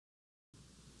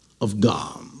of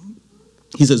God.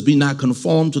 He says, be not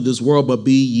conformed to this world, but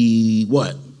be ye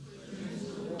what?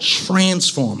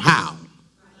 Transformed. How?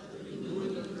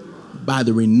 By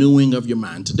the renewing of your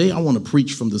mind. Today I want to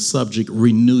preach from the subject,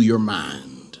 renew your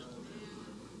mind.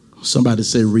 Somebody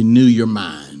say, renew your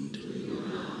mind.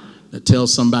 Now tell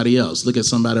somebody else. Look at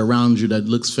somebody around you that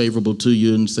looks favorable to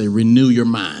you and say, renew your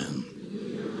mind.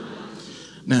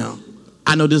 Now,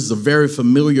 I know this is a very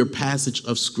familiar passage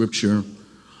of scripture.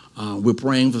 We're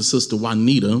praying for Sister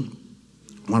Juanita.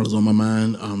 One was on my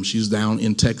mind. She's down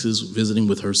in Texas visiting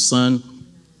with her son,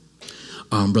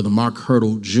 Brother Mark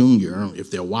Hurdle Jr.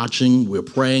 If they're watching, we're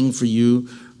praying for you,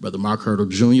 Brother Mark Hurdle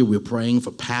Jr. We're praying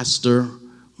for Pastor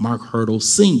Mark Hurdle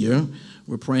Sr.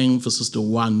 We're praying for Sister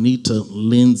Juanita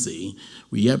Lindsay.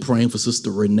 We're yet praying for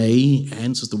Sister Renee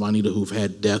and Sister Juanita who've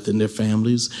had death in their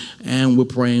families. And we're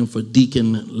praying for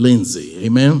Deacon Lindsay.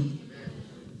 Amen?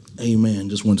 Amen.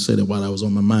 Just wanted to say that while I was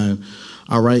on my mind.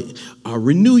 All right.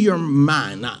 Renew your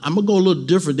mind. Now, I'm going to go a little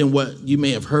different than what you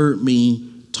may have heard me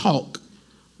talk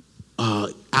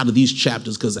out of these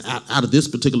chapters, because out of this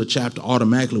particular chapter,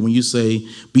 automatically, when you say,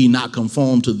 be not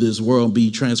conformed to this world, be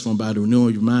transformed by the renewing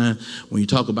of your mind, when you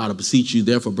talk about, I beseech you,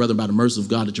 therefore, brethren, by the mercy of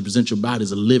God, that you present your body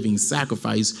as a living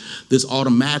sacrifice, this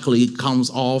automatically comes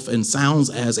off and sounds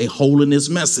as a holiness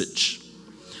message.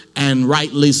 And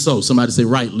rightly so. Somebody say,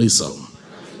 rightly so.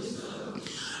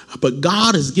 But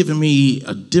God has given me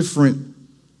a different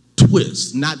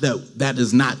twist. Not that that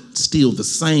is not still the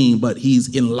same, but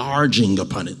he's enlarging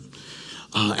upon it.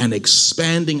 And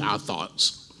expanding our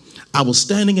thoughts. I was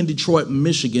standing in Detroit,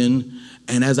 Michigan,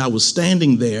 and as I was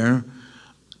standing there,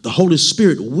 the Holy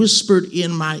Spirit whispered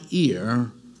in my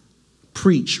ear,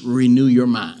 preach, renew your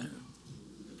mind.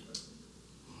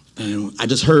 And I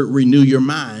just heard renew your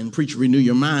mind, preach, renew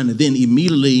your mind, and then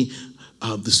immediately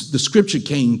the scripture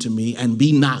came to me, and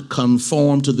be not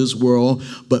conformed to this world,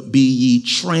 but be ye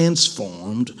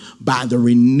transformed by the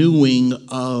renewing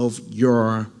of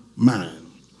your mind.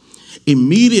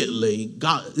 Immediately,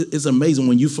 God, it's amazing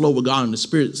when you flow with God in the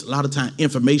Spirit. A lot of time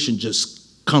information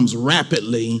just comes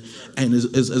rapidly, and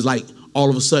is like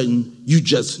all of a sudden you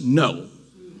just know.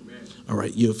 All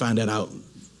right, you'll find that out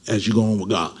as you go on with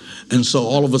God. And so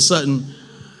all of a sudden,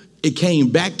 it came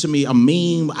back to me, a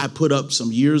meme I put up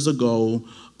some years ago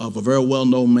of a very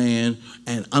well-known man,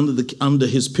 and under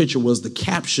his picture was the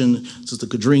caption, Sister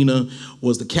Kadrina,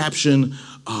 was the caption,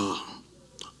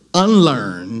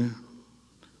 unlearn,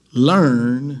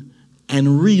 learn,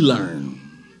 and relearn.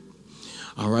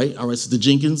 All right, Sister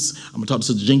Jenkins. I'm going to talk to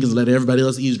Sister Jenkins and let everybody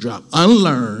else eavesdrop.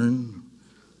 Unlearn,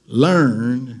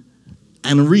 learn,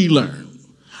 and relearn.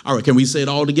 All right, can we say it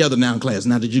all together now in class?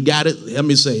 Now that you got it, let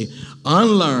me say,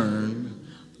 unlearn,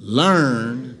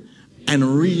 learn, and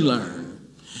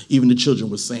relearn. Even the children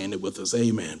were saying it with us.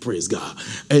 Amen. Praise God.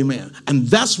 Amen. And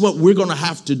that's what we're going to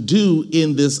have to do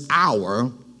in this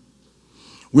hour.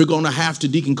 We're going to have to,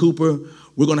 Deacon Cooper,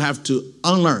 we're going to have to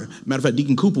unlearn. Matter of fact,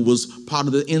 Deacon Cooper was part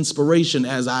of the inspiration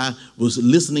as I was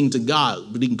listening to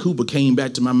God. Deacon Cooper came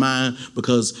back to my mind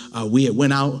because we had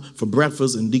went out for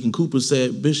breakfast, and Deacon Cooper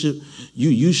said, Bishop,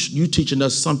 you teaching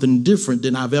us something different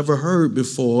than I've ever heard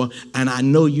before, and I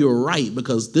know you're right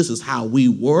because this is how we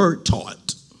were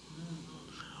taught.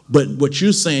 But what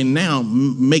you're saying now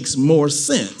makes more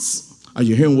sense. Are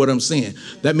you hearing what I'm saying?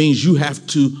 That means you have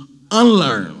to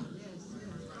unlearn.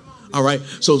 All right.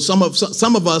 So some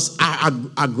of us,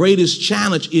 our greatest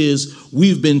challenge is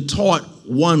we've been taught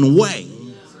one way.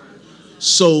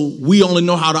 So we only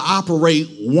know how to operate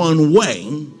one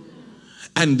way.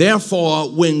 And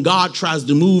therefore, when God tries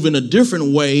to move in a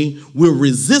different way, we're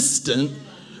resistant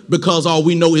because all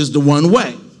we know is the one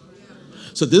way.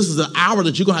 So this is an hour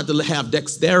that you're going to have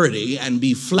dexterity and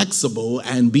be flexible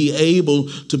and be able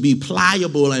to be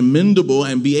pliable and mendable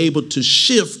and be able to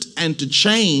shift and to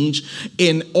change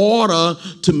in order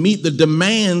to meet the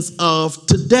demands of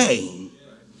today.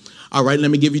 All right,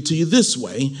 let me give it to you this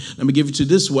way.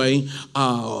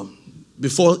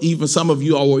 Before even some of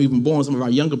you all were even born, some of our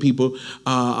younger people,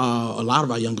 a lot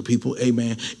of our younger people,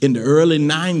 amen. In the early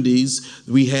 90s,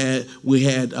 we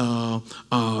had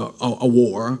a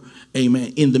war,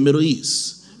 amen, in the Middle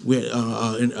East.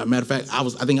 A matter of fact,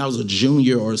 I think I was a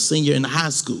junior or a senior in high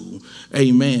school,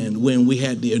 amen, when we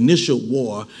had the initial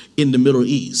war in the Middle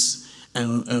East.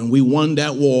 And we won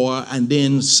that war, and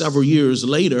then several years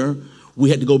later,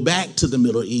 we had to go back to the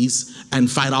Middle East and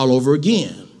fight all over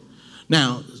again.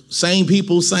 Now, same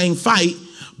people, same fight,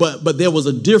 but there was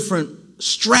a different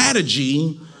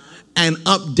strategy and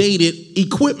updated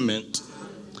equipment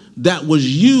that was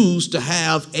used to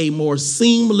have a more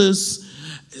seamless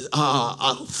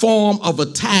form of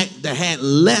attack that had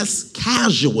less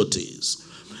casualties.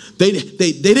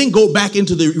 They didn't go back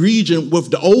into the region with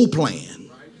the old plan.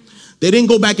 They didn't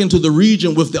go back into the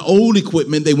region with the old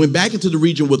equipment. They went back into the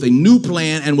region with a new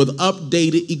plan and with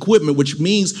updated equipment, which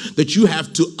means that you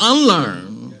have to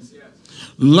unlearn,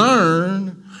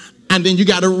 learn, and then you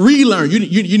got to relearn.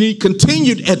 You need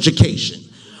continued education.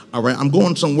 All right, I'm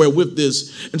going somewhere with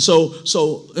this. And so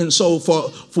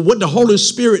for what the Holy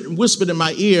Spirit whispered in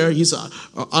my ear, he said,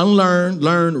 unlearn,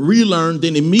 learn, relearn.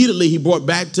 Then immediately he brought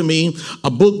back to me a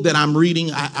book that I'm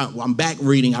reading. I'm back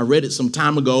reading. I read it some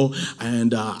time ago,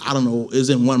 and I don't know, it's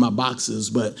in one of my boxes,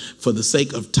 but for the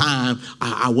sake of time,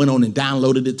 I went on and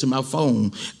downloaded it to my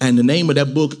phone. And the name of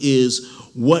that book is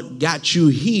What Got You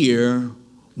Here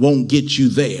Won't Get You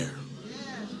There.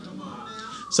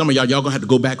 Some of y'all gonna have to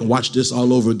go back and watch this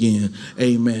all over again.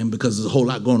 Amen. Because there's a whole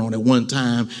lot going on at one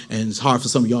time, and it's hard for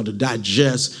some of y'all to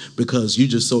digest because you're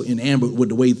just so enamored with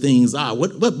the way things are.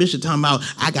 What Bishop talking about?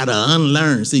 I gotta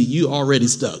unlearn. See, you already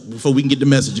stuck before we can get the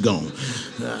message going.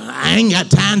 I ain't got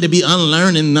time to be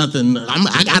unlearning nothing.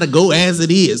 I gotta go as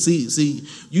it is. See,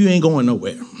 you ain't going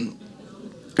nowhere.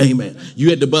 Amen.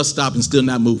 You at the bus stop and still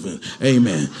not moving.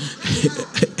 Amen.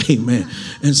 Amen.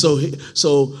 And so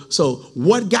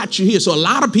what got you here? So a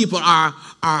lot of people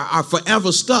are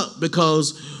forever stuck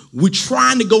because we're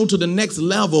trying to go to the next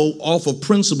level off of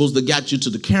principles that got you to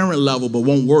the current level but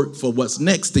won't work for what's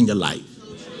next in your life.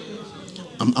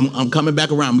 I'm coming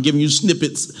back around. I'm giving you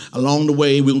snippets along the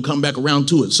way. We're going to come back around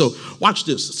to it. So watch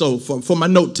this. So for my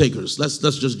note takers, let's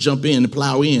just jump in and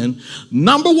plow in.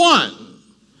 Number one,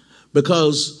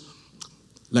 because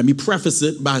let me preface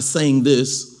it by saying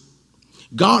this.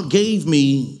 God gave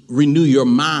me renew your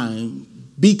mind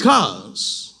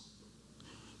because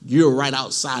you're right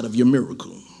outside of your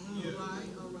miracle.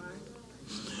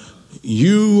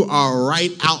 You are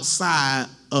right outside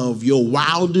of your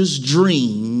wildest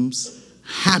dreams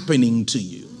happening to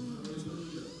you.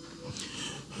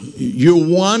 You're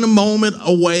one moment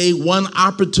away, one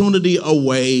opportunity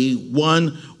away,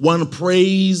 one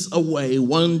praise away,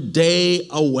 one day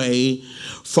away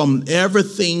from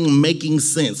everything making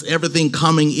sense, everything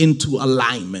coming into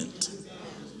alignment.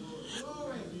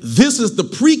 This is the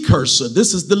precursor.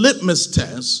 This is the litmus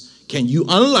test. Can you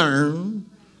unlearn,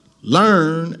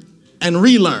 learn, and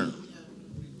relearn?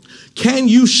 Can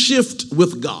you shift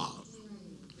with God?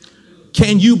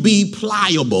 Can you be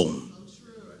pliable?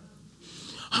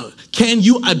 Can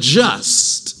you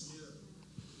adjust?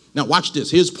 Now watch this.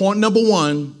 Here's point number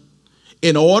one.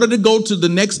 In order to go to the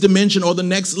next dimension or the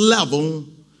next level,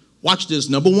 watch this.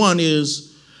 Number one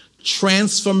is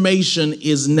transformation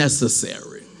is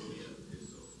necessary.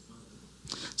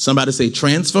 Somebody say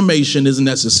transformation is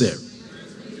necessary.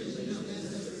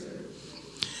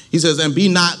 He says, and be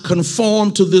not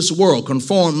conformed to this world.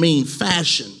 Conform means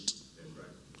fashioned,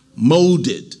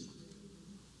 molded,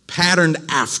 patterned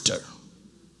after.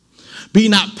 Be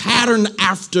not patterned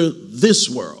after this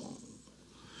world.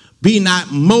 Be not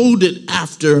molded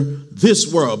after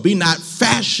this world. Be not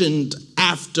fashioned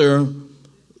after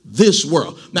this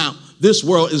world. Now, this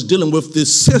world is dealing with the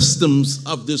systems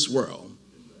of this world,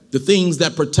 the things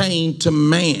that pertain to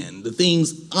man, the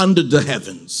things under the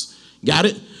heavens. Got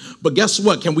it? But guess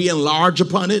what? Can we enlarge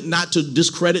upon it, not to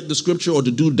discredit the scripture or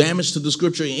to do damage to the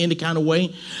scripture in any kind of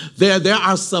way? There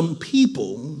are some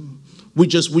people. We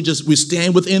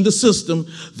stand within the system.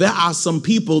 There are some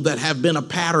people that have been a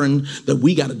pattern that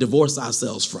we got to divorce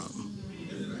ourselves from.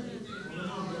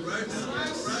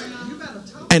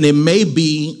 And it may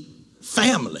be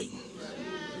family.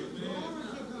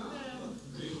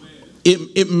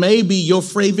 It may be your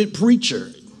favorite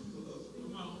preacher.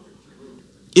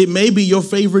 It may be your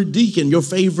favorite deacon, your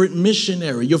favorite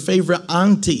missionary, your favorite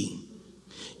auntie.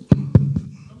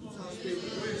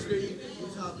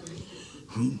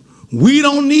 We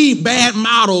don't need bad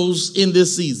models in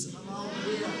this season.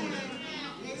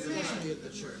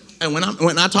 And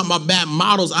when I talk about bad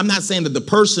models, I'm not saying that the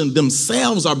person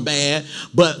themselves are bad,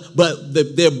 but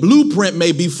their blueprint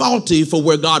may be faulty for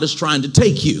where God is trying to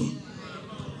take you.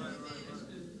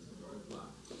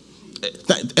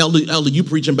 Elder, you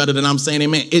preaching better than I'm saying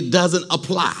amen. It doesn't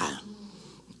apply.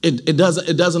 It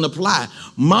doesn't apply.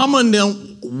 Mama and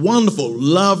them, wonderful,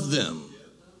 love them.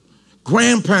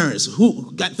 Grandparents,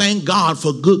 thank God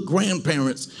for good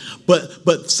grandparents,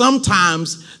 but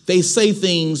sometimes they say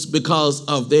things because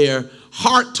of their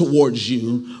heart towards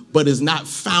you, but is not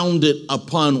founded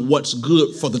upon what's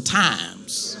good for the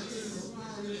times.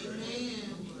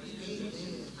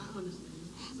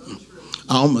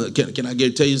 Can I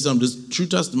tell you something? This true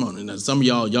testimony. Now, some of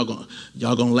y'all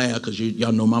gonna laugh because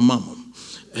y'all know my mama.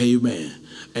 Amen.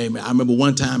 Amen. I remember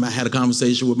one time I had a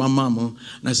conversation with my mama,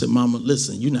 and I said, "Mama,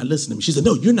 listen, you're not listening to me." She said,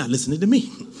 "No, you're not listening to me."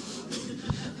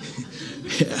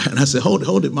 And I said,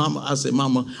 hold it, Mama. I said,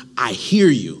 Mama, I hear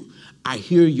you. I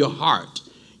hear your heart.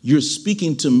 You're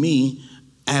speaking to me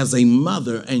as a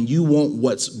mother, and you want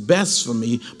what's best for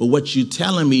me, but what you're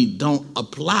telling me don't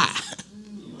apply.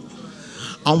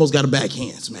 Almost got a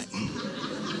backhand smack.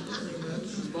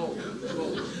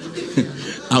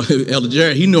 Elder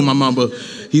Jerry, he knew my mama.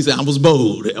 He said, I was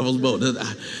bold. I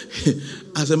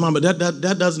said, Mama,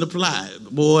 that doesn't apply.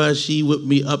 Boy, she whipped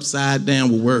me upside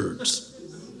down with words.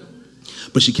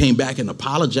 But she came back and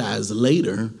apologized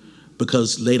later,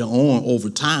 because later on, over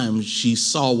time, she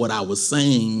saw what I was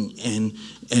saying,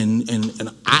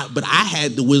 but I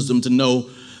had the wisdom to know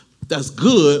that's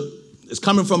good. It's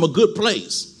coming from a good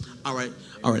place. All right.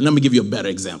 Let me give you a better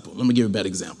example.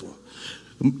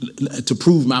 To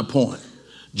prove my point.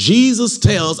 Jesus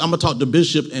tells, I'm going to talk to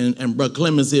Bishop and Brother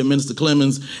Clemens here, Minister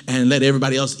Clemens, and let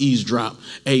everybody else eavesdrop.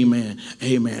 Amen.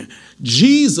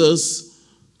 Jesus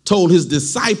told his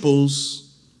disciples,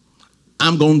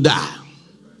 I'm going to die.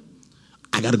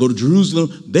 I got to go to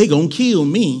Jerusalem. They going to kill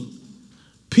me.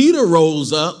 Peter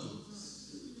rose up.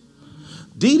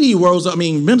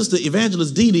 Minister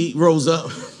Evangelist Dee rose up.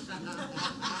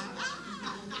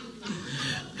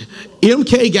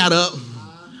 MK got up.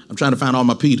 I'm trying to find all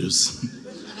my Peters.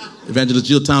 Evangelist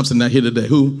Jill Thompson not here today.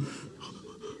 Who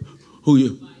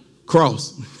you?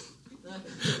 Cross.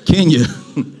 Kenya.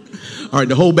 All right,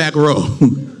 the whole back row.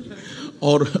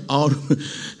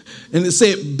 And it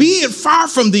said, be it far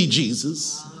from thee,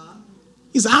 Jesus.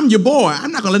 He said, I'm your boy.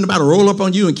 I'm not going to let nobody roll up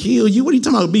on you and kill you. What are you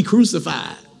talking about, be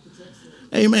crucified?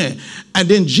 Amen. And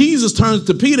then Jesus turns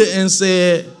to Peter and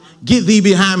said, get thee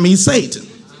behind me, Satan.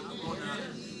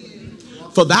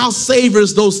 For thou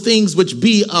savorest those things which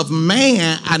be of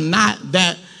man and not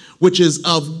that which is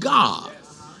of God.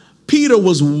 Peter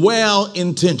was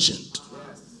well-intentioned.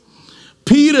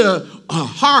 Peter's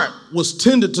heart was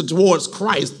tended towards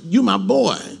Christ. You my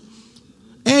boy.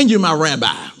 And you're my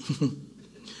rabbi.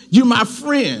 You're my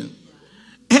friend.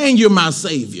 And you're my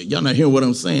savior. Y'all not hearing what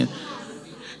I'm saying?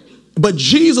 But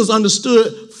Jesus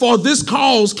understood, for this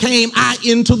cause came I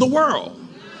into the world.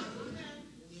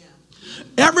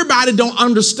 Everybody don't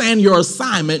understand your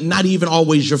assignment, not even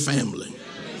always your family.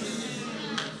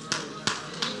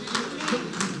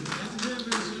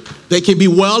 They can be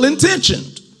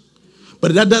well-intentioned,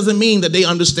 but that doesn't mean that they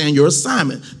understand your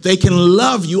assignment. They can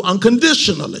love you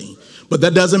unconditionally, but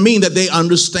that doesn't mean that they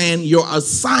understand your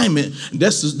assignment.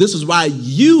 This is why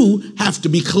you have to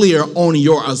be clear on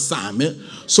your assignment,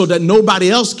 so that nobody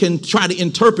else can try to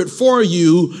interpret for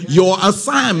you your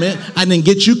assignment and then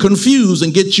get you confused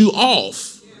and get you off.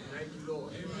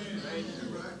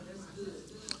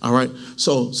 All right.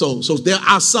 So there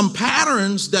are some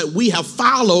patterns that we have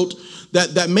followed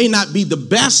that may not be the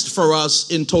best for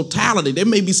us in totality. There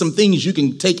may be some things you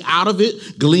can take out of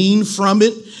it, glean from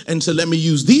it, and so let me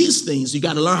use these things. You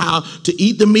got to learn how to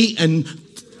eat the meat and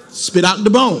spit out the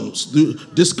bones,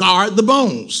 discard the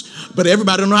bones. But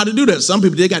everybody don't know how to do that. Some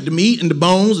people, they got the meat and the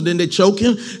bones, and then they're choking,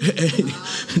 and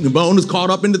the bone is caught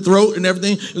up in the throat and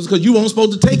everything. It's because you weren't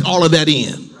supposed to take all of that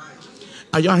in.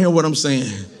 Are y'all hearing what I'm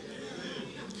saying?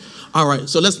 All right,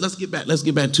 so let's get back. Let's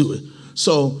get back to it.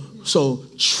 So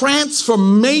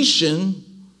transformation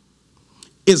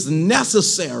is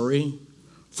necessary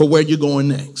for where you're going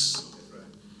next.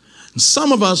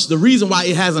 Some of us, the reason why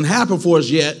it hasn't happened for us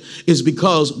yet is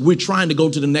because we're trying to go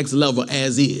to the next level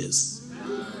as is.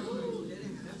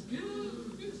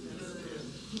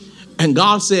 And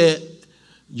God said,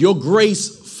 your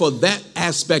grace for that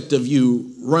aspect of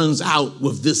you runs out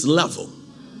with this level.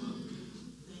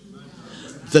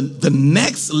 The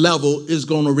next level is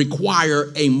going to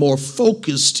require a more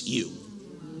focused you,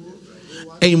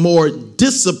 a more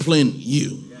disciplined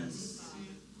you,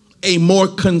 a more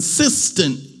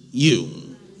consistent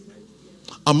you,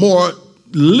 a more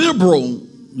liberal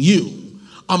you,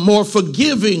 a more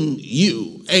forgiving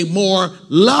you, a more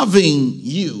loving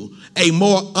you, a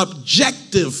more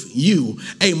objective you,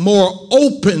 a more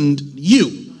opened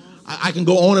you. I can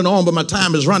go on and on, but my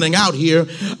time is running out here.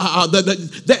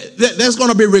 There's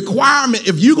going to be a requirement.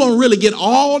 If you're going to really get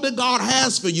all that God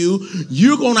has for you,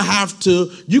 you're going to have to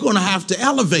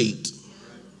elevate.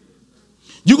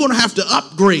 You're going to have to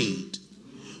upgrade.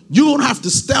 You're going to have to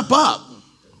step up.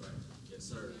 Yes,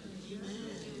 sir.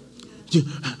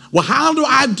 Well, how do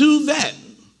I do that?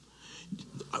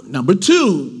 Number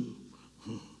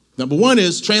one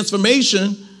is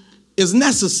transformation is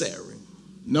necessary.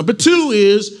 Number two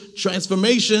is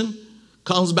transformation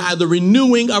comes by the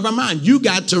renewing of our mind. You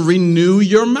got to renew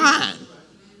your mind.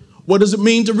 What does it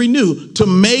mean to renew? To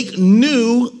make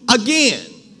new again.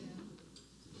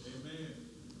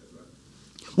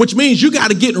 Which means you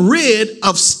got to get rid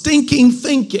of stinking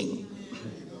thinking.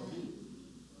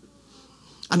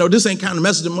 I know this ain't kind of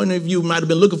message that many of you might have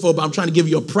been looking for, but I'm trying to give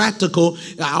you a practical.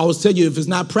 I always tell you, if it's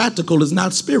not practical, it's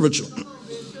not spiritual.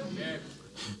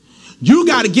 You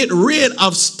got to get rid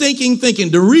of stinking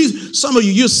thinking. The reason some of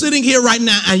you, you're sitting here right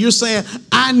now and you're saying,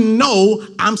 I know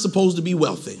I'm supposed to be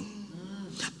wealthy.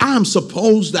 I'm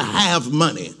supposed to have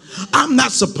money. I'm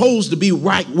not supposed to be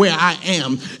right where I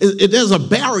am. There's a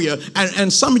barrier.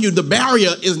 And some of you, the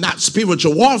barrier is not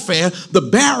spiritual warfare. The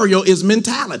barrier is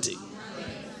mentality.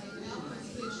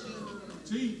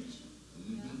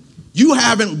 You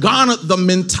haven't garnered the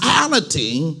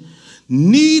mentality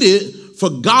needed for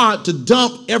God to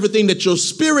dump everything that your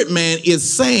spirit man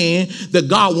is saying that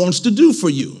God wants to do for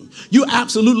you. You're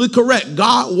absolutely correct.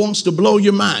 God wants to blow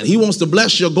your mind. He wants to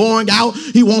bless your going out.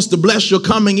 He wants to bless your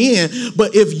coming in.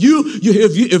 But if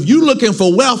you're looking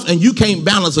for wealth and you can't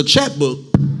balance a checkbook,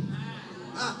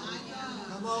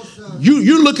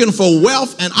 you're looking for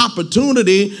wealth and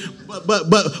opportunity,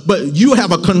 but you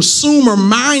have a consumer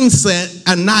mindset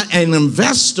and not an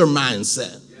investor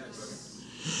mindset.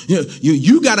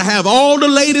 You got to have all the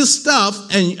latest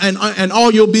stuff and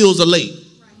all your bills are late.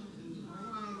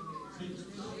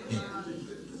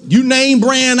 You name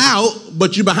brand out,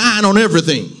 but you're behind on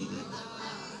everything.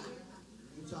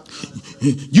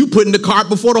 You putting the cart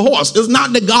before the horse. It's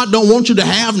not that God don't want you to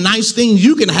have nice things.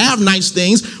 You can have nice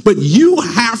things, but you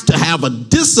have to have a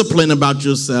discipline about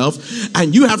yourself,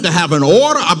 and you have to have an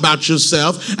order about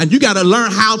yourself, and you got to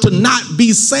learn how to not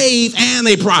be saved and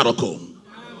a prodigal.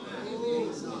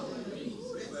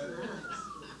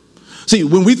 See,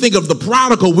 when we think of the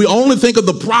prodigal, we only think of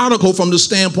the prodigal from the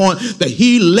standpoint that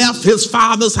he left his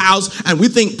father's house, and we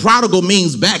think prodigal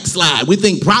means backslide. We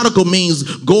think prodigal means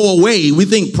go away. We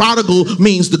think prodigal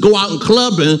means to go out and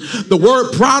clubbing. The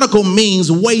word prodigal means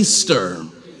waster,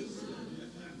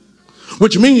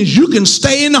 which means you can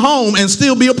stay in the home and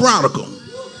still be a prodigal.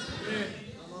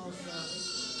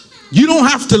 You don't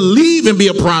have to leave and be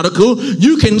a prodigal.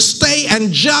 You can stay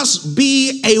and just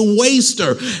be a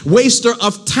waster. Waster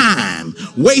of time,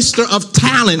 waster of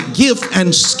talent, gift,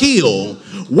 and skill,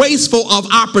 wasteful of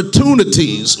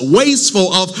opportunities,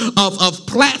 wasteful of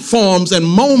platforms and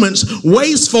moments,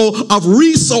 wasteful of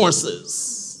resources.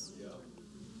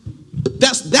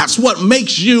 That's what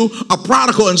makes you a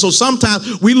prodigal. And so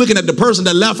sometimes we looking at the person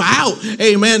that left out.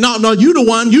 Hey, man, no, you the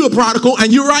one. You a prodigal,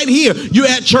 and you're right here. You're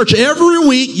at church every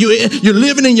week. You're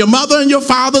living in your mother and your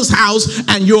father's house,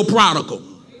 and you're a prodigal.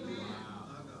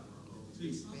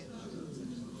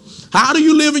 How do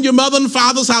you live in your mother and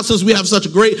father's house, since we have such a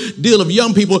great deal of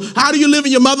young people? How do you live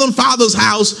in your mother and father's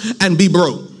house and be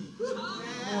broke?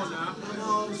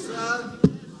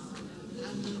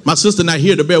 My sister not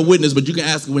here to bear witness, but you can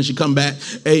ask her when she come back.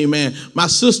 Amen. My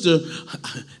sister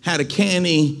had a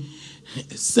canny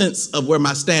sense of where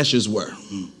my stashes were.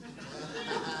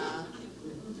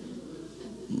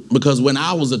 Because when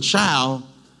I was a child,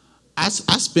 I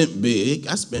spent big.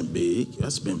 I'm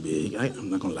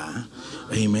not going to lie.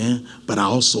 Amen. But I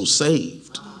also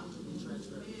saved.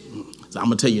 So I'm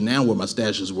going to tell you now where my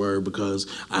stashes were, because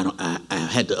I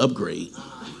had to upgrade.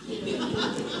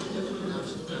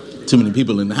 Too many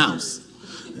people in the house.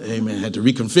 Amen. Had to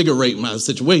reconfigure my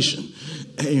situation.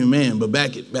 Amen. But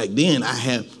back then, I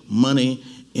had money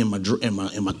in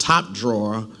my top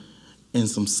drawer and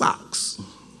some socks,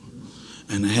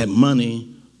 and I had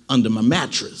money under my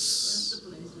mattress.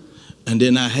 And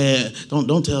then I had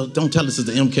don't tell this is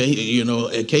the MK. You know,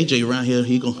 KJ around here,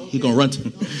 he gonna run to.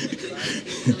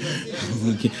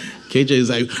 KJ is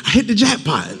like, I hit the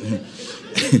jackpot.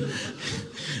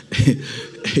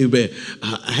 Amen.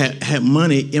 I had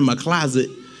money in my closet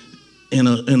in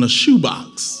a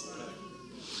shoebox.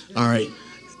 All right.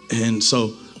 And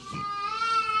so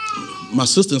my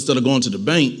sister, instead of going to the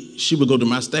bank, she would go to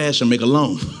my stash and make a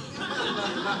loan.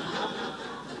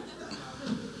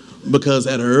 Because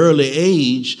at an early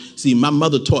age, see, my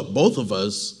mother taught both of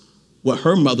us what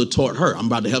her mother taught her. I'm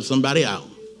about to help somebody out.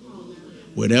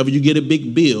 Whenever you get a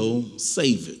big bill,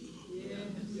 save it.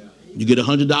 You get a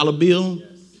 $100 bill.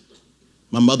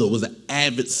 My mother was an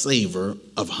avid saver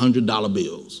of $100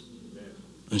 bills.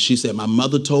 And she said, my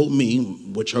mother told me,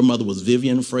 which her mother was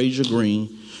Vivian Fraser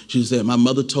Green, she said, my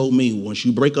mother told me, once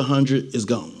you break 100, it's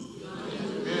gone.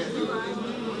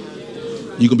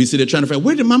 You can be sitting there trying to figure,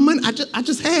 where did my money? I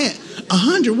just had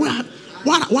 100.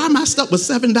 Why am I stuck with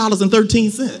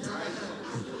 $7.13?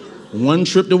 One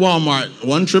trip to Walmart,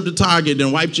 one trip to Target,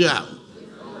 then wiped you out.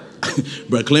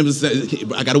 But Clemson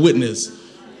said, I got a witness.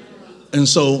 And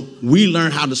so we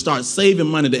learned how to start saving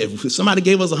money. That if somebody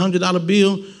gave us a $100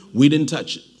 bill, we didn't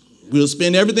touch it. We'll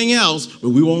spend everything else, but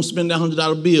we won't spend that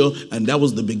 $100 bill. And that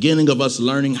was the beginning of us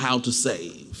learning how to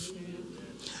save.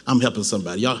 I'm helping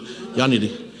somebody. Y'all need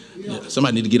to. Yeah,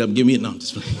 somebody need to get up and give me a no.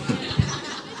 Just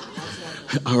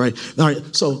all right.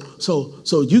 So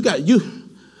you.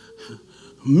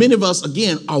 Many of us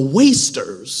again are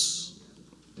wasters,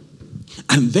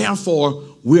 and therefore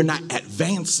we're not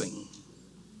advancing.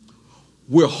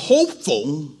 We're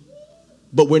hopeful,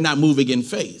 but we're not moving in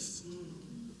faith.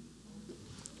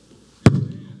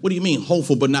 What do you mean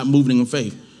hopeful but not moving in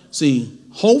faith? See,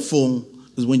 hopeful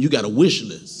is when you got a wish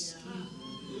list.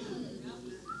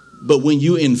 But when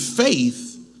you're in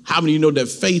faith, how many of you know that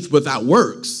faith without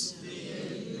works?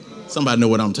 Somebody know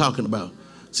what I'm talking about.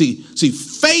 See,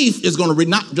 faith is going to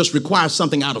not just require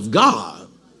something out of God,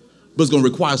 but it's going to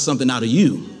require something out of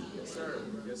you. Yes, sir.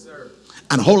 Yes, sir.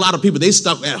 And a whole lot of people, they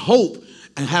stuck at hope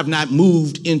and have not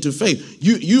moved into faith.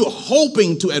 You're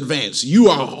hoping to advance. You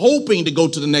are hoping to go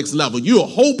to the next level. You are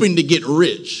hoping to get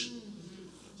rich.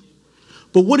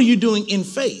 But what are you doing in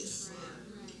faith?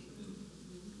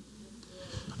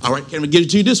 All right, can we get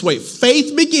it to you this way?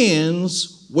 Faith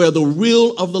begins where the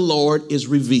will of the Lord is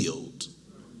revealed.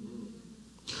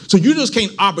 So you just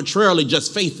can't arbitrarily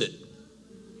just faith it.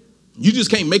 You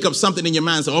just can't make up something in your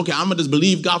mind and say, okay, I'm going to just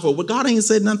believe God for it. Well, God ain't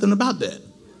said nothing about that.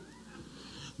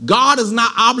 God is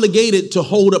not obligated to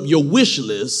hold up your wish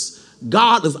list.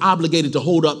 God is obligated to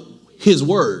hold up his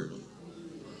word.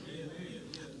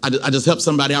 I just helped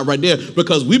somebody out right there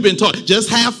because we've been taught, just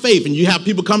have faith. And you have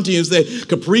people come to you and say,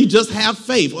 Capri, just have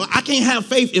faith. Well, I can't have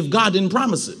faith if God didn't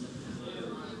promise it.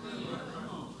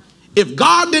 If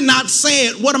God did not say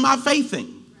it, what am I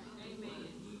faithing?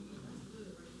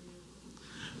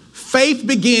 Faith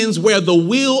begins where the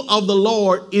will of the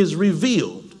Lord is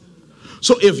revealed.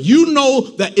 So if you know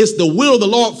that it's the will of the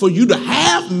Lord for you to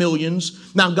have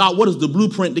millions, now God, what is the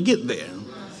blueprint to get there?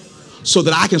 So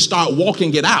that I can start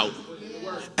walking it out.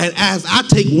 And as I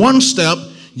take one step,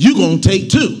 you're going to take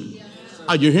two.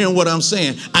 Are you hearing what I'm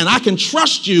saying? And I can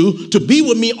trust you to be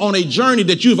with me on a journey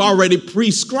that you've already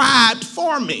prescribed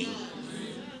for me.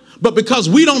 But because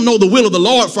we don't know the will of the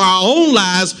Lord for our own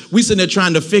lives, we sitting there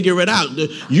trying to figure it out.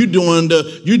 You're doing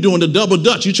the double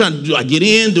dutch. You trying to, do I get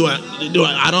in?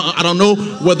 I don't know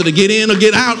whether to get in or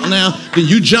get out now. Then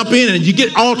you jump in and you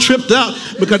get all tripped up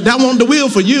because that wasn't the will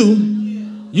for you.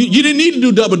 You didn't need to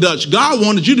do double dutch. God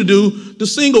wanted you to do the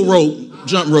single rope,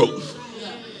 jump rope.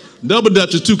 Double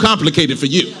dutch is too complicated for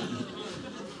you.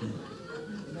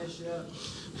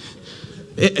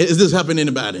 Is this helping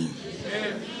anybody?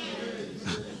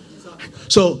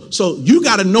 So you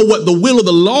got to know what the will of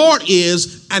the Lord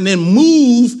is and then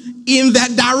move in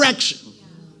that direction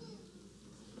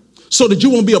so that you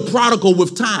won't be a prodigal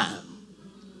with time.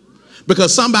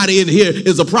 Because somebody in here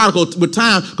is a prodigal with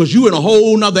time because you're in a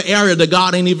whole nother area that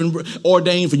God ain't even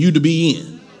ordained for you to be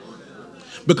in.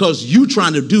 Because you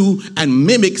trying to do and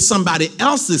mimic somebody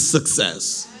else's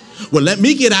success. Well, let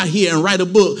me get out here and write a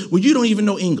book. Well, you don't even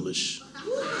know English.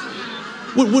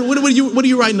 What are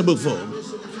you writing the book for?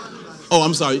 Oh,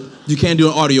 I'm sorry. You can't do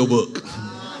an audio book.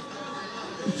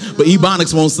 But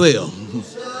Ebonics won't sell.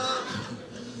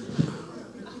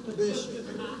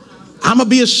 I'm going to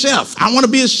be a chef. I want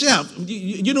to be a chef.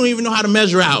 You don't even know how to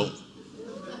measure out.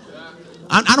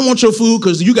 I don't want your food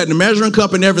because you got the measuring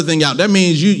cup and everything out. That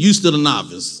means you still a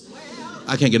novice.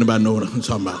 I can't get nobody to know what I'm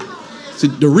talking about. See,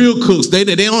 the real cooks, they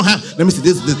don't have, let me see,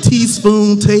 this is the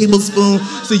teaspoon, tablespoon.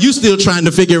 See, you still trying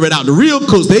to figure it out. The real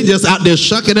cooks, they just out there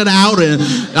shucking it out and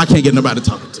I can't get nobody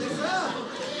talking to me.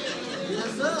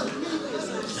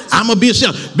 I'm going to be a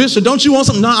chef. Bishop, don't you want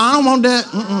something? No, I don't want that.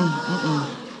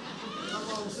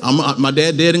 My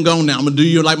dad dead and gone now. I'm going to do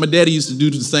you like my daddy used to do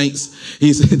to the saints.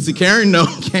 He said, see, Karen, no.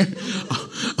 Karen,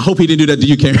 I hope he didn't do that to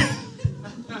you, Karen.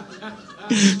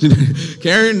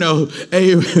 Karen, no.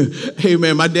 Hey,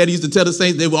 man, my daddy used to tell the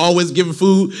saints they were always giving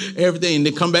food, everything, and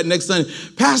they come back next Sunday.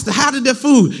 Pastor, how did that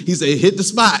food? He said, it hit the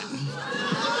spot.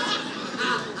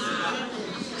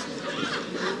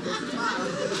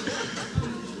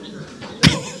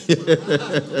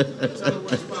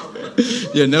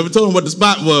 Yeah, never told him what the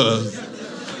spot was.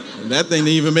 And that thing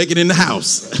didn't even make it in the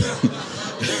house.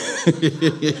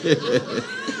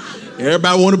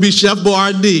 Everybody want to be Chef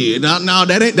Boyardee. No,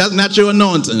 that's not your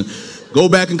anointing. Go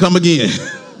back and come again.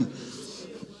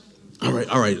 All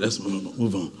right, let's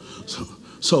move on.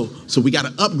 So we got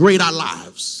to upgrade our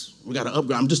lives. We got to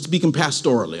upgrade. I'm just speaking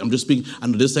pastorally. I'm just speaking. I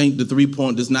know this ain't the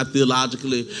 3-point. This is not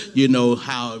theologically,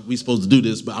 how we supposed to do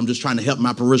this, but I'm just trying to help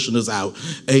my parishioners out.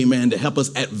 Amen. To help us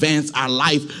advance our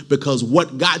life because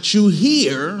what got you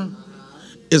here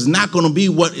is not going to be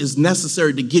what is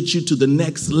necessary to get you to the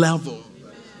next level.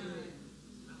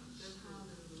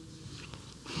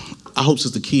 I hope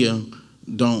Sister Kia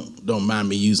don't mind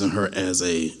me using her as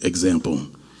a example.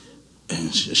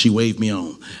 And she waved me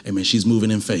on. Amen. She's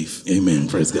moving in faith. Amen.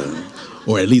 Praise God.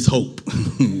 Or at least hope.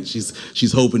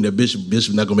 she's hoping that Bishop's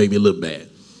not going to make me look bad.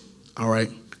 All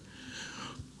right.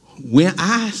 When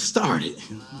I started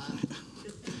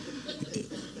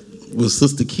with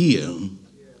Sister Kia,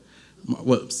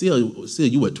 what, Seal,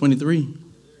 you what, 23?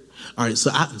 All right,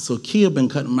 so Kia been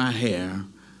cutting my hair.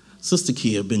 Sister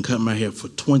Kia been cutting my hair for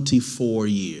 24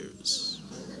 years.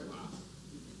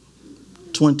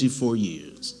 24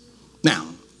 years. Now,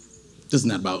 this is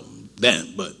not about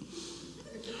that, but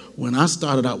when I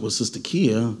started out with Sister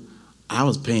Kia, I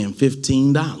was paying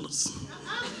 $15.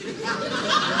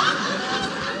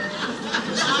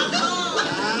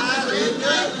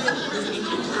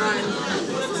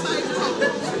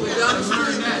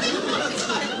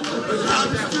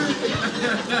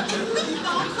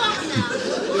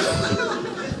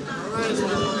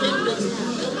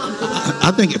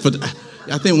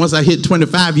 I think once I hit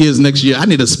 25 years next year, I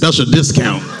need a special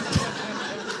discount.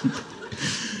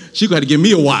 She got to give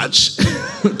me a watch,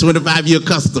 25-year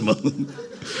customer.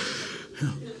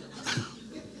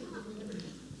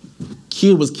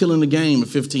 Kia was killing the game at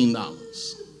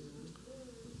 $15,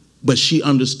 but she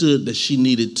understood that she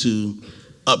needed to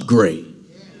upgrade.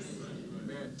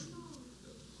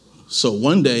 So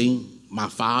one day, my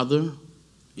father,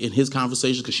 in his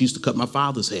conversation, because she used to cut my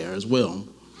father's hair as well.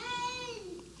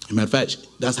 As a matter of fact,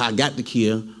 that's how I got to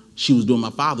Kia. She was doing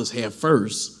my father's hair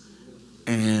first,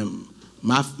 and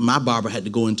my barber had to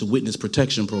go into witness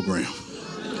protection program.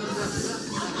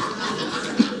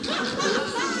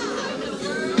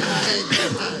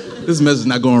 This message is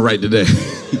not going right today.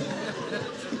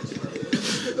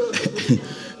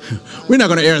 We're not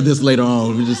going to air this later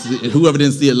on. Whoever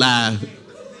didn't see it live.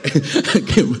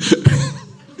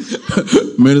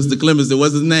 Minister Clemens said,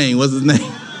 what's his name?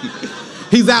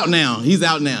 He's out now. He's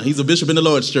a bishop in the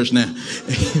Lord's church now.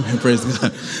 Praise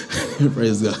God.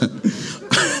 Praise God.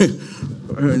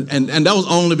 And that was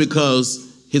only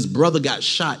because his brother got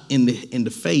shot in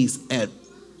the face at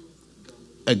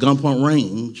gunpoint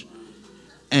range,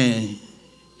 and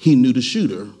he knew the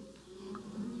shooter.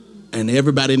 And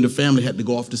everybody in the family had to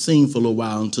go off the scene for a little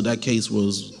while until that case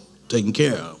was taken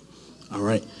care of. All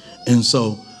right. And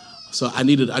so I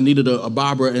needed a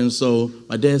barber, and so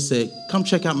my dad said, come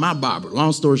check out my barber.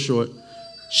 Long story short,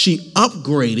 she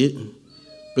upgraded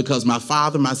because my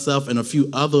father, myself, and a few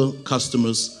other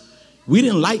customers, we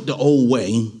didn't like the old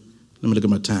way. Let me look at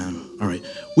my time. All right.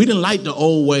 We didn't like the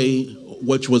old way,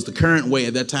 which was the current way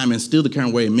at that time and still the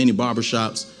current way in many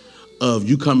barbershops, of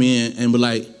you come in and be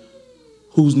like,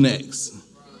 who's next?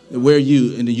 Where are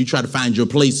you? And then you try to find your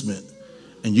placement.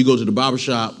 And you go to the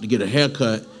barbershop to get a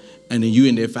haircut, and then you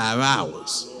in there 5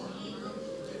 hours.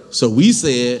 So we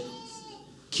said,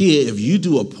 kid, if you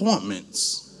do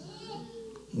appointments,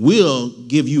 we'll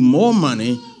give you more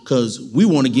money because we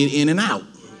want to get in and out.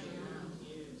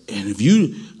 And if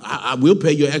I will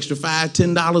pay you an extra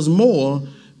 $5, $10 more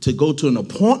to go to an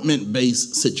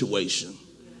appointment-based situation.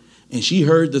 And she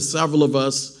heard the several of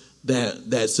us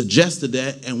that suggested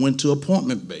that and went to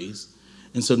appointment-based.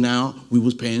 And so now we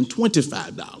was paying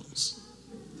 $25.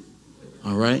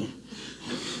 All right?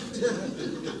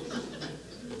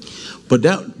 But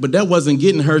that wasn't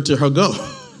getting her to her goal.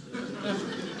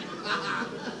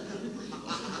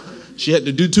 She had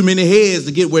to do too many heads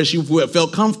to get where she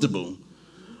felt comfortable.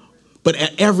 But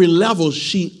at every level,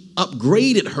 she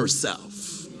upgraded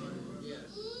herself.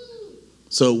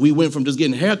 So we went from just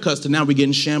getting haircuts to now we're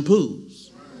getting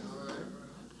shampoos.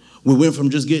 We went from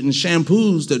just getting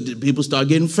shampoos to people start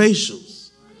getting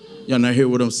facials. Y'all not hear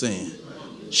what I'm saying?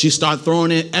 She started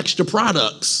throwing in extra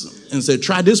products and said,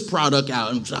 try this product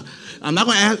out. I'm not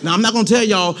going to tell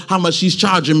y'all how much she's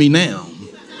charging me now.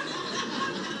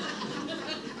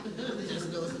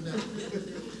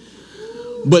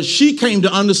 But she came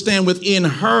to understand within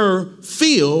her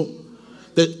field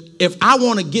that if I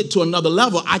want to get to another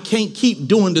level, I can't keep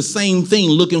doing the same thing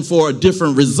looking for a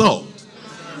different result.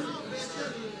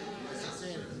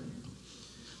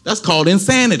 That's called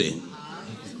insanity.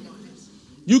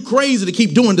 You crazy to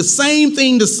keep doing the same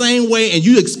thing the same way and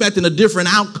you expecting a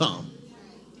different outcome.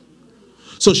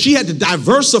 So she had to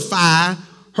diversify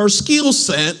her skill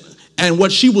set and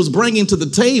what she was bringing to the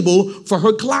table for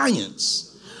her clients.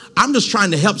 I'm just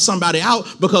trying to help somebody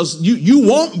out because you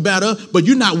want better, but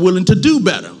you're not willing to do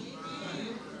better.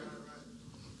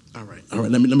 All right,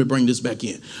 let me bring this back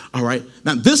in. All right,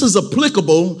 now this is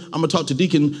applicable. I'm going to talk to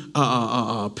Deacon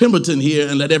Pemberton here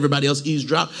and let everybody else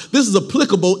eavesdrop. This is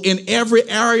applicable in every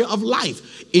area of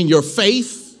life. In your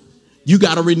faith, you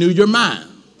got to renew your mind.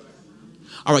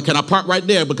 All right, can I park right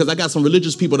there? Because I got some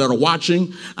religious people that are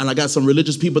watching and I got some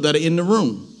religious people that are in the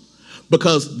room.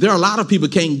 Because there are a lot of people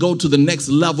can't go to the next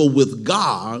level with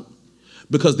God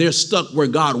because they're stuck where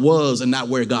God was and not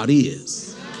where God is.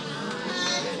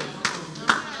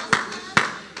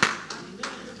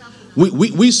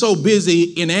 We so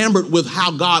busy enamored with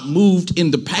how God moved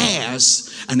in the past,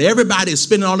 and everybody is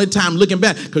spending all their time looking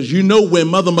back, because you know when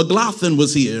Mother McLaughlin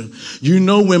was here, you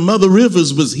know when Mother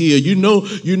Rivers was here, you know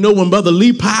when Mother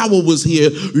Lee Powell was here,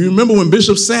 you remember when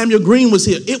Bishop Samuel Green was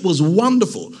here. It was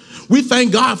wonderful. We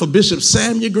thank God for Bishop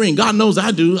Samuel Green. God knows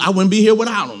I do. I wouldn't be here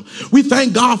without him. We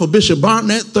thank God for Bishop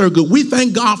Barnett Thurgood. We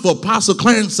thank God for Apostle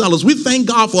Clarence Sellers. We thank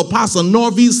God for Apostle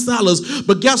Norvie Sellers.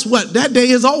 But guess what? That day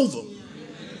is over.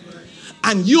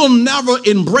 And you'll never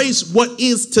embrace what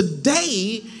is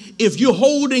today if you're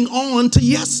holding on to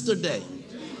yesterday.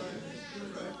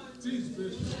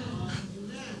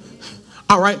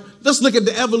 All right, let's look at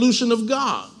the evolution of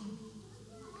God.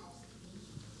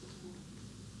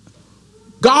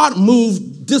 God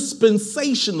moved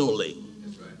dispensationally.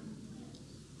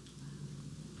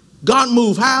 God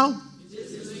moved how?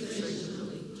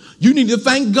 You need to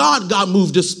thank God God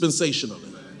moved dispensationally.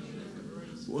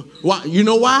 Why? You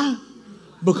know why?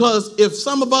 Because if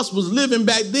some of us was living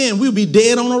back then, we'd be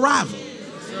dead on arrival.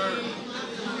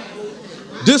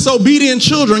 Disobedient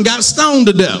children got stoned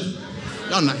to death.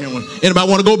 Y'all not hearing one. Anybody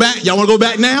want to go back? Y'all want to go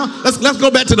back now? Let's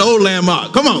go back to the old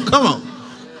landmark. Come on, come on.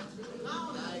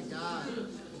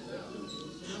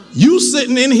 You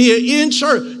sitting in here in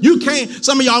church.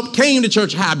 Some of y'all came to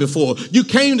church high before. You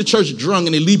came to church drunk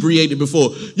and inebriated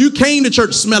before. You came to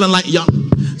church smelling like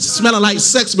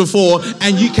sex before,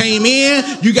 and you came in,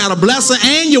 you got a blessing,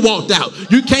 and you walked out.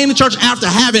 You came to church after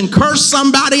having cursed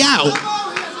somebody out,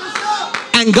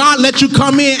 and God let you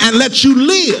come in and let you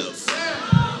live.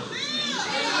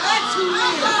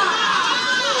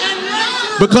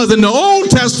 Because in the Old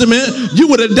Testament, you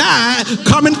would have died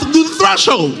coming through the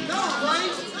threshold.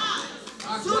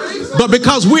 But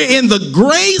because we're in the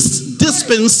grace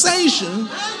dispensation,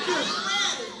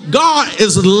 God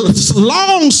is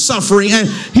long suffering, and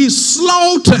he's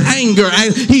slow to anger,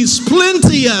 and he's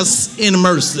plenteous in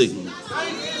mercy.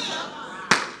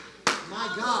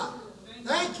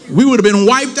 We would have been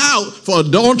wiped out for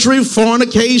adultery,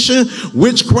 fornication,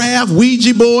 witchcraft,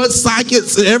 Ouija boards,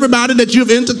 psychics, everybody that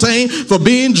you've entertained, for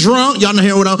being drunk. Y'all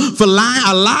know what I'm for lying.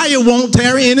 A liar won't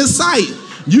tarry in his sight.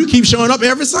 You keep showing up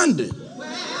every Sunday.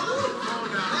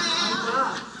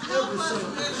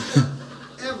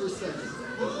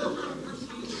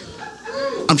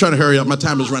 I'm trying to hurry up. My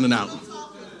time is running out.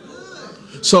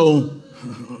 So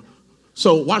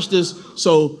watch this.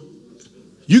 So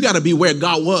you got to be where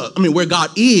God was. Where God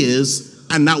is,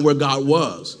 and not where God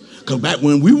was. Because back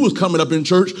when we was coming up in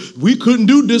church, we couldn't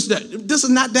do this, that. This is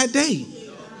not that day.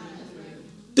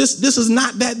 This is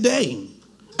not that day.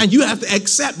 And you have to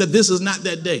accept that this is not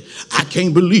that day. I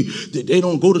can't believe that they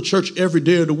don't go to church every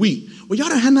day of the week. Well, y'all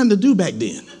didn't have nothing to do back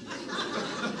then.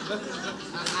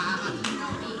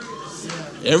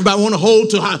 Everybody want to hold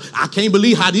to how, I can't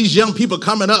believe how these young people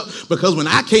coming up, because when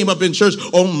I came up in church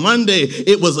on Monday,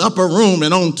 it was upper room,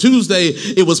 and on Tuesday,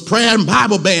 it was prayer and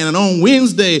Bible band, and on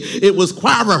Wednesday, it was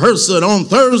choir rehearsal, and on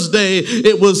Thursday,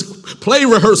 it was play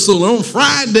rehearsal, and on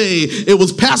Friday, it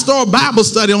was pastoral Bible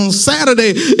study, on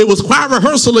Saturday, it was choir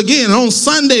rehearsal again, and on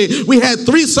Sunday, we had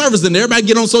 3 services, and everybody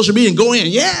get on social media and go in.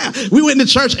 Yeah, we went to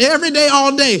church every day,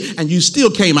 all day, and you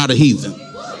still came out a heathen.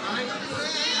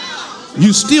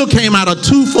 You still came out a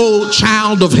twofold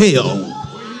child of hell.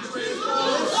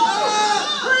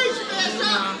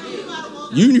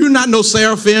 You're not no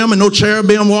seraphim and no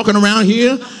cherubim walking around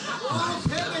here.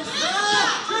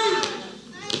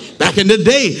 Back in the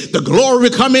day, the glory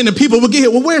would come in and people would get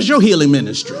here. Well, where's your healing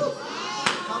ministry?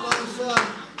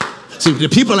 See, the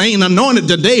people ain't anointed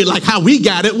today like how we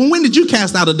got it. Well, when did you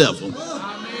cast out a devil?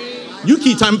 You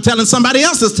keep telling somebody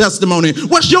else's testimony.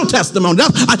 What's your testimony?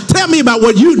 Tell me about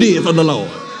what you did for the Lord.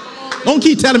 Don't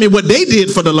keep telling me what they did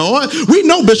for the Lord. We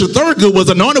know Bishop Thurgood was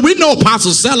anointed. We know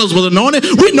Apostle Sellers was anointed.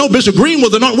 We know Bishop Green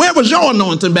was anointed. Where was your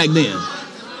anointing back then?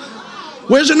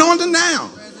 Where's your anointing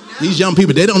now? These young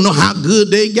people, they don't know how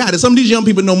good they got it. Some of these young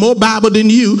people know more Bible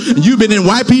than you. And you've been in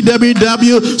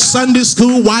YPWW, Sunday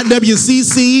school,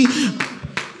 YWCC.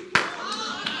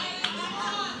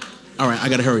 All right, I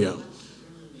got to hurry up.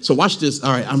 So watch this.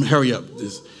 All right, I'm hurry up.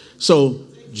 So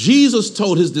Jesus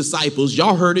told his disciples,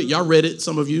 y'all heard it, y'all read it,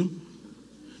 some of you.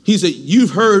 He said, you've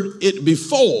heard it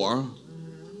before,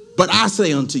 but I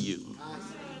say unto you.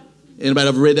 Anybody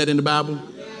ever read that in the Bible?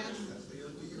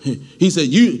 He said,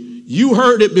 you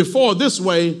heard it before this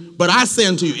way, but I say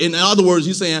unto you. In other words,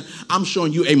 he's saying, I'm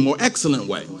showing you a more excellent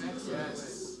way.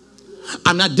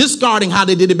 I'm not discarding how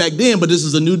they did it back then, but this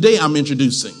is a new day I'm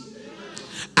introducing.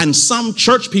 And some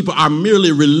church people are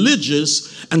merely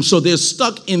religious, and so they're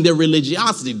stuck in their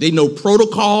religiosity. They know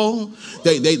protocol.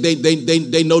 They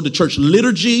know the church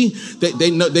liturgy. They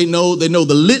know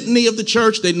the litany of the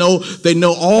church. They know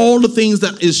all the things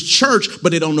that is church,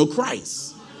 but they don't know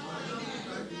Christ.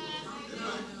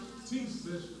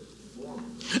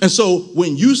 And so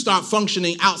when you start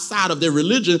functioning outside of their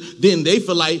religion, then they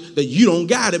feel like that you don't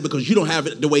got it because you don't have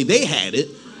it the way they had it.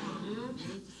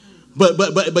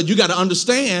 But you got to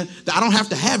understand that I don't have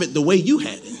to have it the way you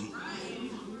had it.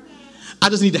 I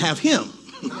just need to have him.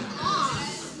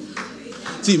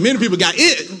 See, many people got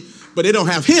it, but they don't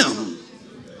have him.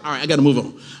 All right, I got to move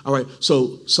on. All right,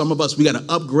 so some of us, we got to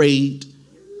upgrade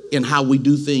in how we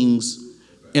do things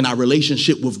in our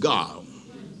relationship with God.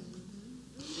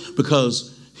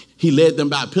 Because he led them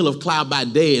by a pillar of cloud by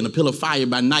day and a pillar of fire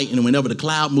by night. And whenever the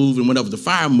cloud moved and whenever the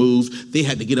fire moved, they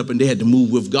had to get up and they had to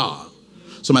move with God.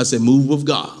 Somebody said, move with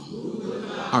God. Move with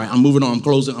God. All right, I'm moving on. I'm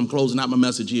closing out my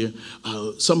message here.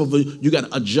 Some of you got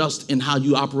to adjust in how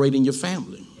you operate in your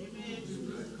family.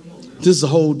 This is a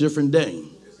whole different day.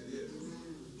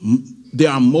 There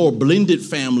are more blended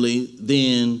family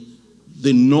than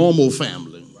the normal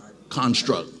family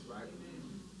construct.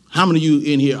 How many of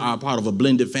you in here are part of a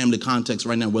blended family context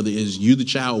right now, whether it's you the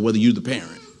child or whether you the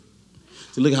parent?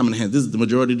 So look at how many hands. This is the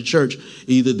majority of the church.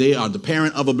 Either they are the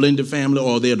parent of a blended family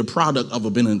or they are the product of a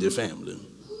blended family.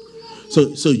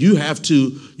 So you have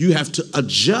to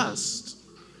adjust,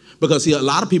 because see, a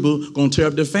lot of people are going to tear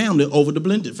up their family over the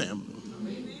blended family.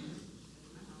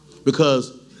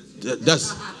 Because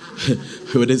that's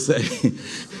what they say.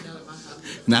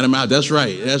 Not in my, that's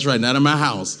right, not in my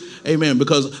house. Amen.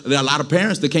 Because there are a lot of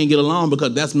parents that can't get along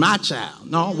because that's my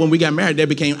child. No, when we got married, that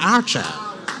became our child.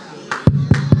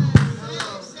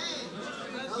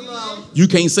 You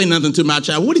can't say nothing to my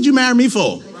child. What did you marry me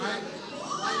for?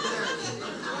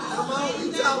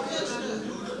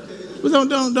 Well,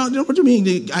 don't, what do you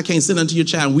mean I can't say nothing to your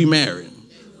child? We married.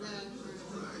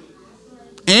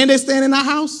 And they stand in our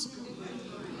house?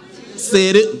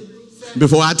 Said it.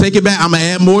 Before I take it back, I'm going to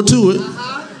add more to it.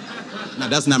 Now,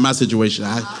 that's not my situation.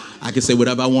 I can say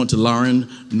whatever I want to Lauren,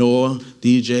 Noah,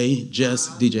 DJ, Jess.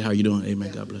 DJ, how you doing?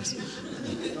 Amen. God bless.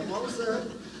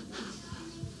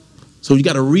 So you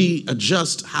got to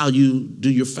readjust how you do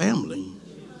your family.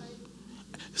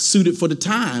 Suited for the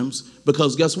times,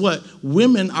 because guess what?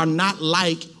 Women are not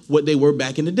like what they were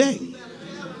back in the day.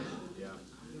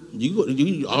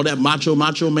 You all that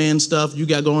macho man stuff you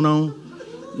got going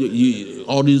on,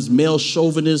 all these male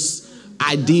chauvinist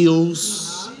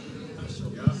ideals.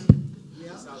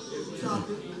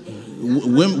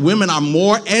 Women are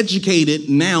more educated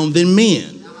now than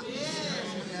men.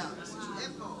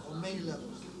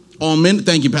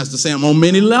 Thank you, Pastor Sam. On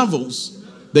many levels,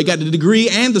 they got the degree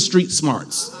and the street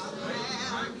smarts.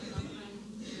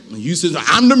 You said,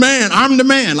 I'm the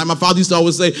man. Like my father used to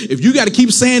always say, if you got to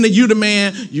keep saying that you're the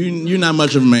man, you're not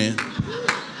much of a man.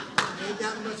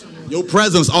 Your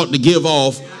presence ought to give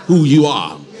off who you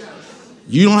are.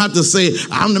 You don't have to say,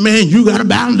 I'm the man, you got to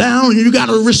bow down, you got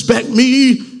to respect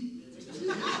me.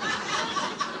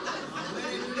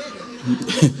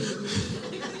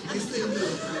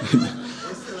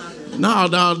 No,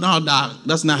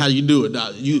 that's not how you do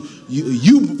it.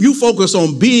 You focus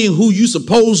on being who you're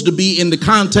supposed to be in the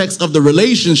context of the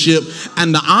relationship,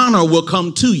 and the honor will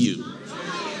come to you.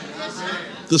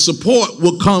 The support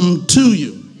will come to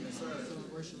you.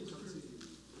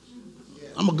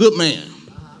 I'm a good man.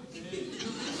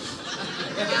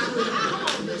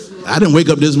 I didn't wake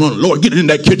up this morning, Lord, get in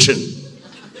that kitchen.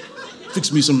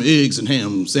 Fix me some eggs and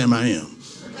ham, Sam I am.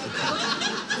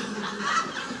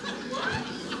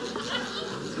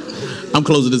 I'm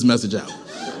closing this message out.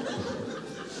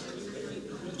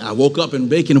 I woke up and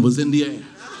bacon was in the air.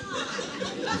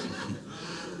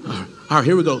 All right,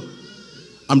 here we go.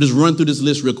 I'm just running through this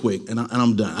list real quick, and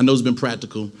I'm done. I know it's been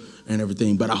practical and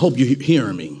everything, but I hope you're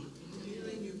hearing me.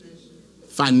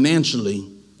 Financially,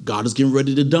 God is getting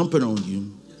ready to dump it on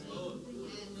you,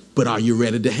 but are you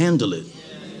ready to handle it?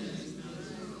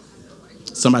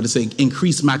 Somebody say,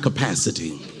 increase my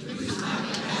capacity.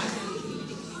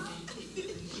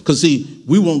 Because, see,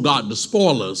 we want God to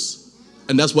spoil us,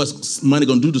 and that's what money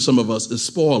going to do to some of us, is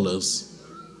spoil us.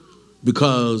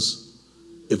 Because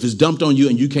if it's dumped on you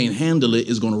and you can't handle it,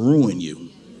 it's going to ruin you.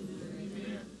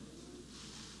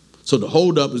 So the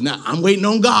hold up is not, I'm waiting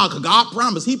on God, because God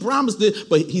promised. He promised it,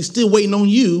 but he's still waiting on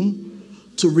you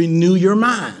to renew your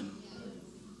mind.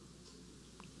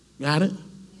 Got it?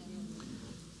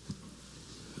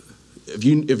 If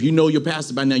you know your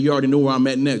pastor by now, you already know where I'm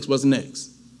at next. What's next?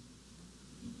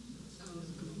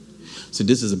 So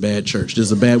this is a bad church. This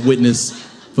is a bad witness.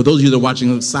 For those of you that are watching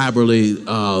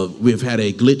cyberly, we've had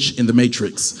a glitch in the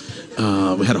matrix.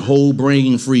 We had a whole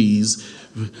brain freeze.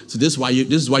 So this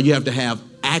is why you have to have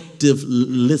active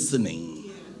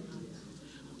listening.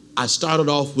 I started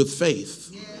off with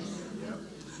faith.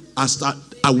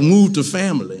 I moved to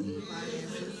family.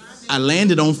 I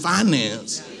landed on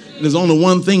finance. There's only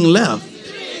one thing left.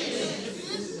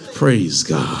 Praise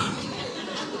God.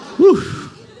 Whew.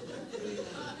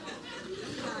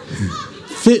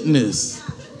 Fitness.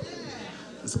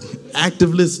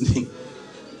 Active listening.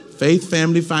 Faith,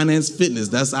 family, finance, fitness.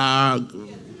 That's our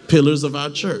pillars of our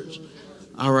church.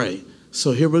 All right.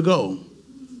 So here we go.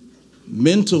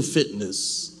 Mental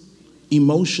fitness,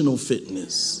 emotional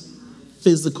fitness,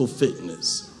 physical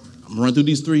fitness. I'm going to run through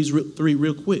these three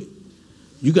real quick.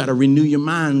 You got to renew your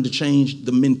mind to change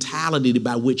the mentality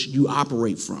by which you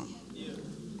operate from. You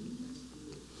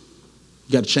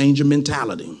got to change your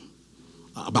mentality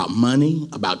about money,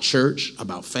 about church,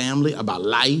 about family, about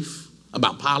life,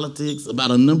 about politics,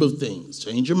 about a number of things.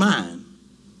 Change your mind.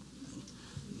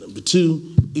 Number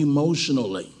two,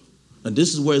 emotionally. And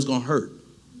this is where it's going to hurt.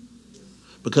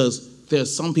 Because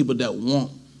there's some people that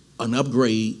want an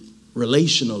upgrade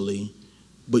relationally,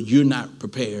 but you're not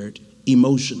prepared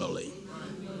emotionally.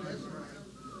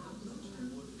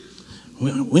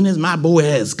 When is my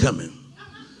Boaz coming?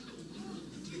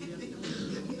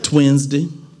 Wednesday.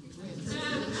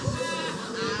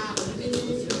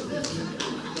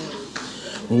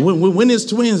 When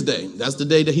is Wednesday? That's the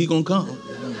day that he's gonna come.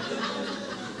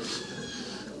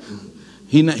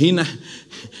 He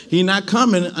not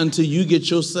coming until you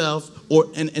get yourself,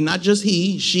 and not just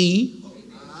he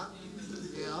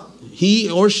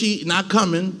or she not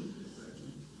coming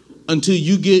until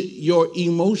you get your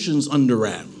emotions under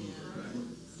wrap.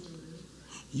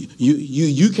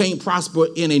 You can't prosper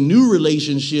in a new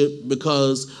relationship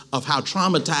because of how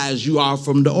traumatized you are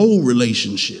from the old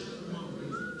relationship.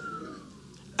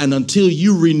 And until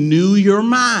you renew your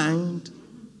mind,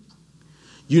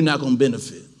 you're not going to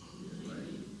benefit.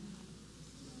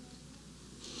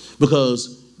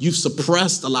 Because you've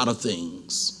suppressed a lot of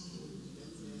things.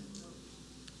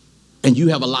 And you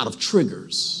have a lot of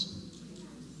triggers.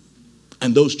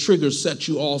 And those triggers set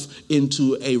you off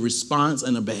into a response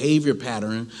and a behavior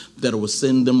pattern that will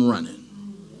send them running.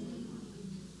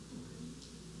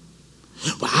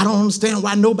 But I don't understand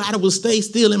why nobody will stay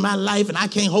still in my life and I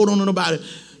can't hold on to nobody.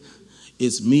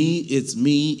 It's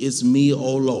me,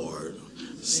 oh Lord,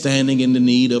 standing in the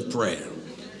need of prayer.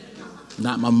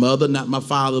 Not my mother, not my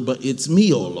father, but it's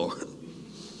me, oh Lord.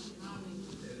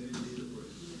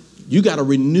 You got to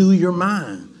renew your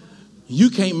mind. You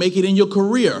can't make it in your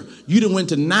career. You done went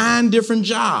to 9 different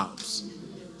jobs.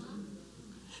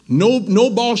 No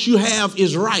boss you have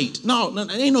is right. No,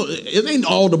 it ain't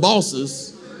all the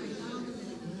bosses.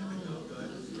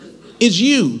 It's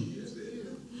you.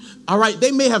 All right,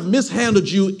 they may have mishandled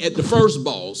you at the first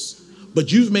boss,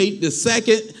 but you've made the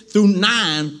second through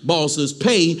 9 bosses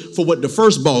pay for what the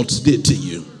first boss did to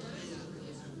you.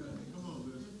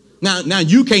 Now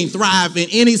you can't thrive in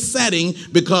any setting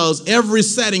because every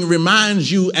setting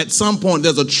reminds you at some point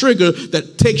there's a trigger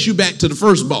that takes you back to the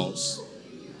first boss.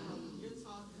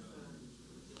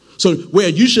 So where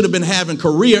you should have been having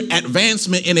career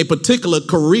advancement in a particular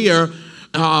career,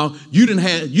 you done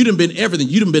been everything.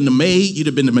 You done been the maid, you'd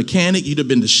have been the mechanic, you'd have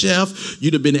been the chef,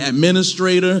 you'd have been the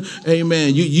administrator.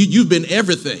 Amen. You've been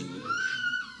everything.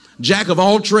 Jack of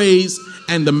all trades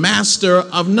and the master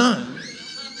of none.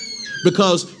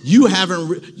 Because you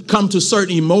haven't come to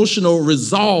certain emotional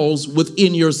resolves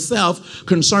within yourself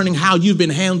concerning how you've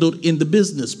been handled in the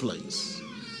business place,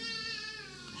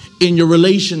 in your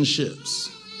relationships.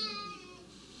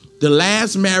 The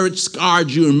last marriage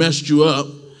scarred you and messed you up,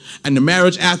 and the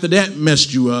marriage after that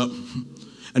messed you up.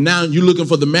 And now you're looking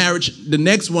for the marriage, the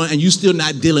next one, and you're still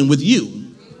not dealing with you.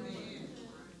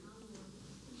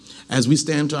 As we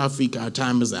stand to our feet, our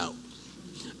time is out.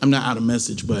 I'm not out of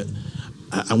message, but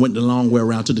I went the long way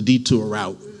around to the detour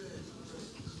route.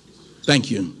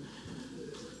 Thank you.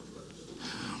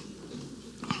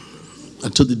 I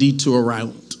took the detour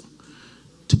route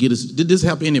to get us. Did this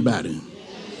help anybody?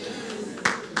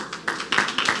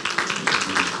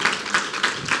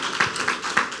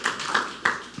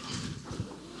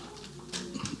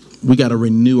 We got to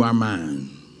renew our mind.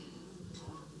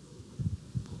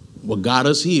 What got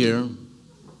us here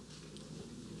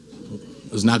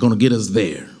is not going to get us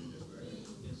there.